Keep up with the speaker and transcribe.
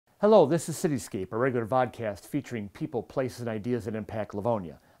Hello, this is CityScape, a regular vodcast featuring people, places, and ideas that impact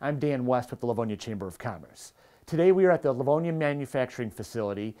Livonia. I'm Dan West with the Livonia Chamber of Commerce. Today we are at the Livonia Manufacturing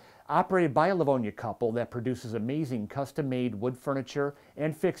Facility, operated by a Livonia couple that produces amazing custom-made wood furniture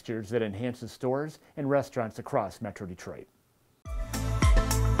and fixtures that enhances stores and restaurants across Metro Detroit.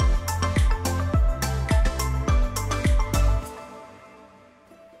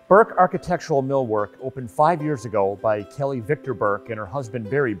 Burke Architectural Millwork opened 5 years ago by Kelly Victor-Burke and her husband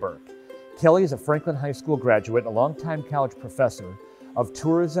Barry Burke. Kelly is a Franklin High School graduate and a longtime college professor of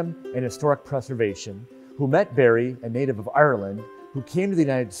tourism and historic preservation who met Barry, a native of Ireland, who came to the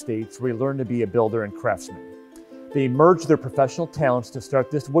United States where he learned to be a builder and craftsman. They merged their professional talents to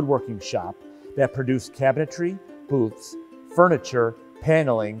start this woodworking shop that produced cabinetry, booths, furniture,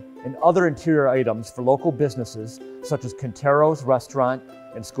 paneling, and other interior items for local businesses such as Quintero's Restaurant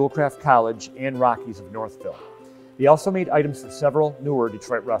and Schoolcraft College and Rockies of Northville. They also made items for several newer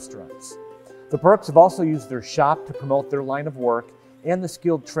Detroit restaurants. The Burkes have also used their shop to promote their line of work and the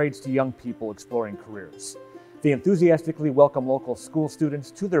skilled trades to young people exploring careers. They enthusiastically welcome local school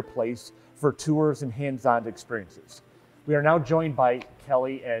students to their place for tours and hands-on experiences. We are now joined by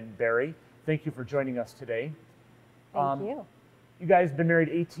Kelly and Barry. Thank you for joining us today. Thank you. You guys have been married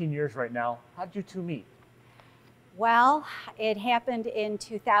 18 years right now. How did you two meet? Well, it happened in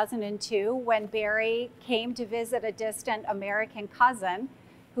 2002 when Barry came to visit a distant American cousin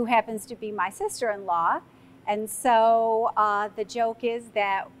who happens to be my sister-in-law. And so the joke is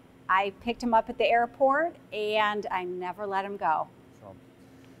that I picked him up at the airport and I never let him go.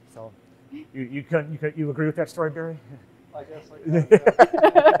 So you agree with that story, Barry? I guess I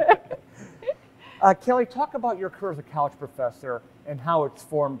can. Kelly, talk about your career as a college professor and how it's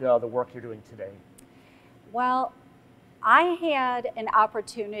formed the work you're doing today. Well, I had an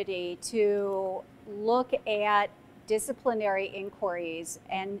opportunity to look at disciplinary inquiries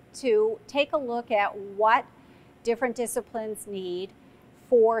and to take a look at what different disciplines need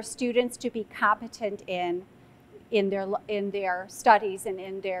for students to be competent in their studies and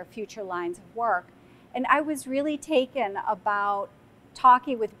in their future lines of work. And I was really taken about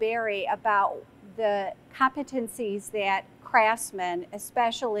talking with Barry about the competencies that craftsmen,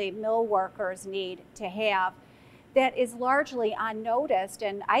 especially mill workers, need to have that is largely unnoticed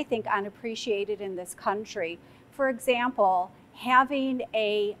and I think unappreciated in this country. For example, having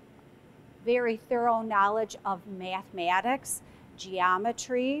a very thorough knowledge of mathematics,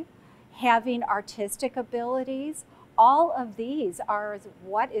 geometry, having artistic abilities, all of these are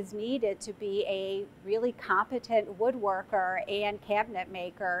what is needed to be a really competent woodworker and cabinet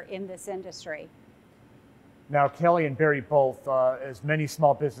maker in this industry. Now, Kelly and Barry both, as many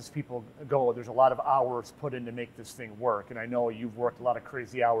small business people go, there's a lot of hours put in to make this thing work. And I know you've worked a lot of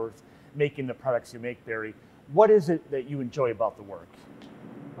crazy hours making the products you make, Barry. What is it that you enjoy about the work?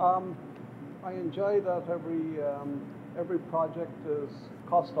 I enjoy that every project is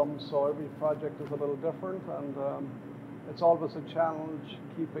custom, so every project is a little different, and it's always a challenge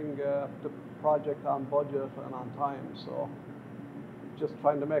keeping the project on budget and on time. So just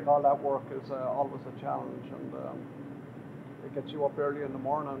trying to make all that work is always a challenge, and it gets you up early in the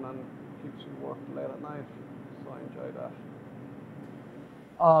morning and keeps you working late at night. So I enjoy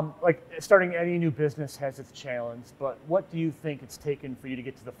that. Like starting any new business has its challenge, but what do you think it's taken for you to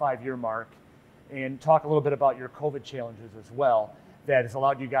get to the 5-year mark? And talk a little bit about your COVID challenges as well that has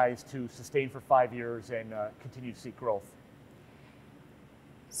allowed you guys to sustain for 5 years and continue to see growth.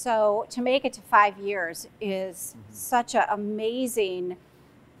 So to make it to 5 years is such an amazing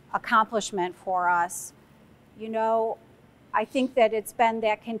accomplishment for us. You know, I think that it's been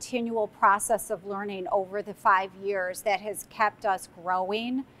that continual process of learning over the 5 years that has kept us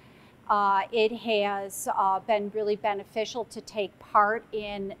growing. It has been really beneficial to take part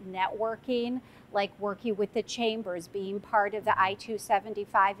in networking, like working with the chambers, being part of the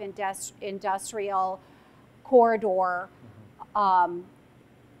I-275 industrial corridor.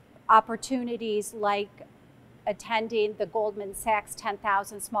 Opportunities like attending the Goldman Sachs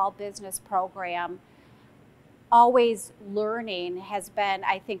 10,000 Small Business Program. Always learning has been,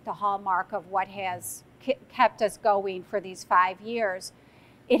 I think, the hallmark of what has kept us going for these 5 years.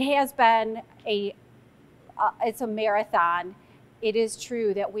 It has been it's a marathon. It is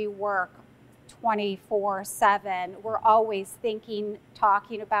true that we work 24/7. We're always thinking,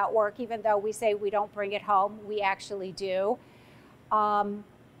 talking about work, even though we say we don't bring it home, we actually do.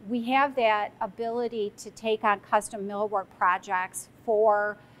 We have that ability to take on custom millwork projects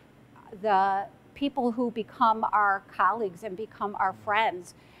for the people who become our colleagues and become our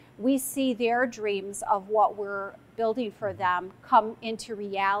friends. We see their dreams of what we're building for them come into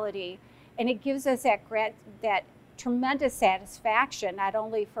reality, and it gives us that tremendous satisfaction, not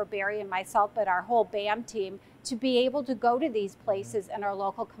only for Barry and myself, but our whole BAM team, to be able to go to these places in our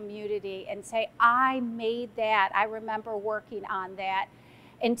local community and say, I made that, I remember working on that.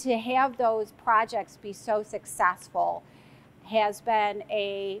 And to have those projects be so successful has been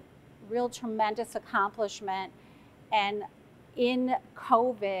a real tremendous accomplishment. And in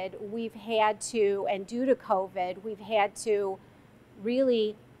COVID, we've had to, and due to COVID, we've had to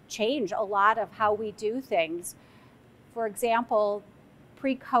really change a lot of how we do things. For example,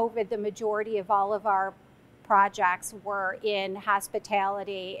 pre-COVID, the majority of all of our projects were in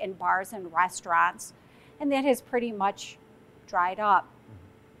hospitality and bars and restaurants, and that has pretty much dried up.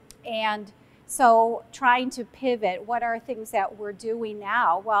 And so trying to pivot, what are things that we're doing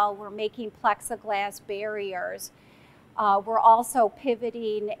now? Well, we're making plexiglass barriers. We're also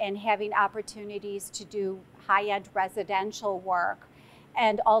pivoting and having opportunities to do high-end residential work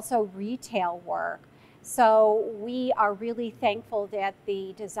and also retail work. So we are really thankful that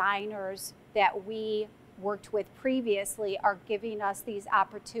the designers that we worked with previously are giving us these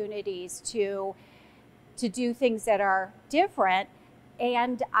opportunities to do things that are different.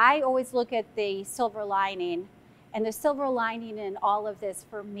 And I always look at the silver lining. And the silver lining in all of this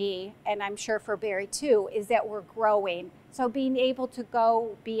for me, and I'm sure for Barry too, is that we're growing. So being able to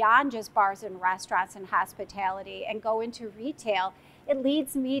go beyond just bars and restaurants and hospitality and go into retail, it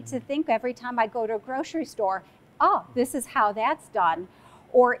leads me to think every time I go to a grocery store, oh, this is how that's done.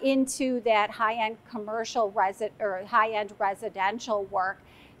 Or into that high-end commercial or high-end residential work,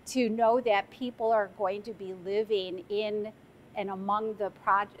 to know that people are going to be living in and among the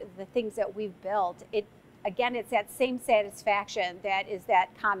things that we've built. Again, it's that same satisfaction that is that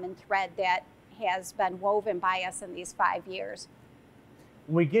common thread that has been woven by us in these 5 years.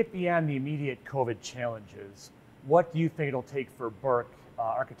 When we get beyond the immediate COVID challenges, what do you think it'll take for Burke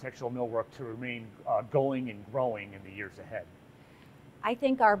Architectural Millwork to remain going and growing in the years ahead? I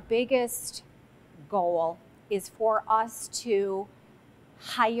think our biggest goal is for us to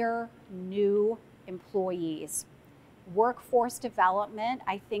hire new employees. Workforce development,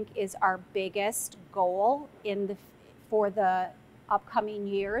 I think, is our biggest goal for the upcoming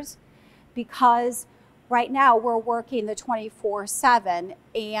years, because right now we're working the 24/7,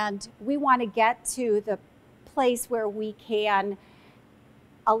 and we want to get to the place where we can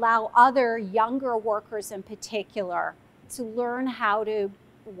allow other younger workers in particular to learn how to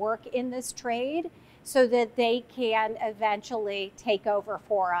work in this trade so that they can eventually take over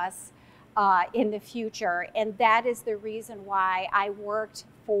for us in the future. And that is the reason why I worked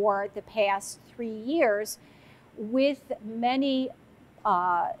for the past 3 years with many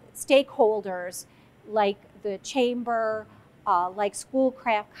stakeholders, like the Chamber, like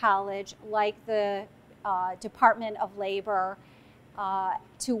Schoolcraft College, like the Department of Labor,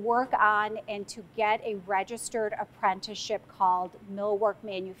 to work on and to get a registered apprenticeship called Millwork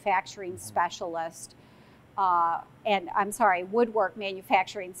Manufacturing Specialist, Woodwork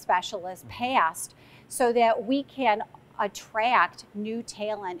Manufacturing Specialist passed, so that we can attract new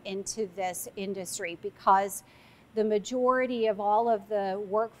talent into this industry, because the majority of all of the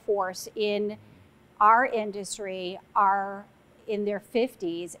workforce in our industry are in their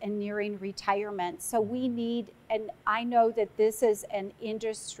 50s and nearing retirement. So we need, and I know that this is an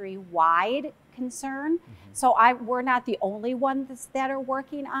industry-wide concern, so we're not the only ones that are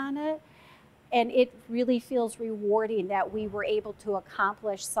working on it. And it really feels rewarding that we were able to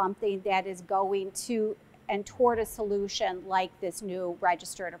accomplish something that is going to and toward a solution like this new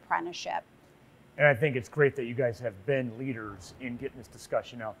registered apprenticeship. And I think it's great that you guys have been leaders in getting this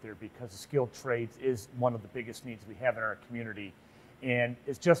discussion out there, because the skilled trades is one of the biggest needs we have in our community. And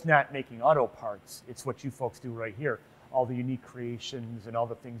it's just not making auto parts, it's what you folks do right here. All the unique creations and all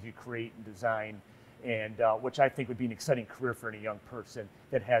the things you create and design, and which I think would be an exciting career for any young person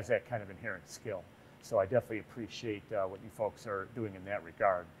that has that kind of inherent skill. So I definitely appreciate what you folks are doing in that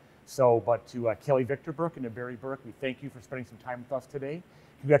regard. So, but to Kelly Victor-Burke and to Barry Burke, we thank you for spending some time with us today.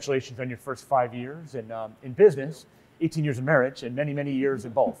 Congratulations on your first 5 years in business, 18 years of marriage, and many, many years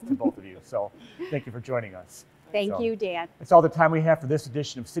in both, to both of you. So thank you for joining us. Thank you, Dan. That's all the time we have for this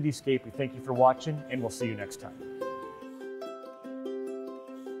edition of CityScape. We thank you for watching, and we'll see you next time.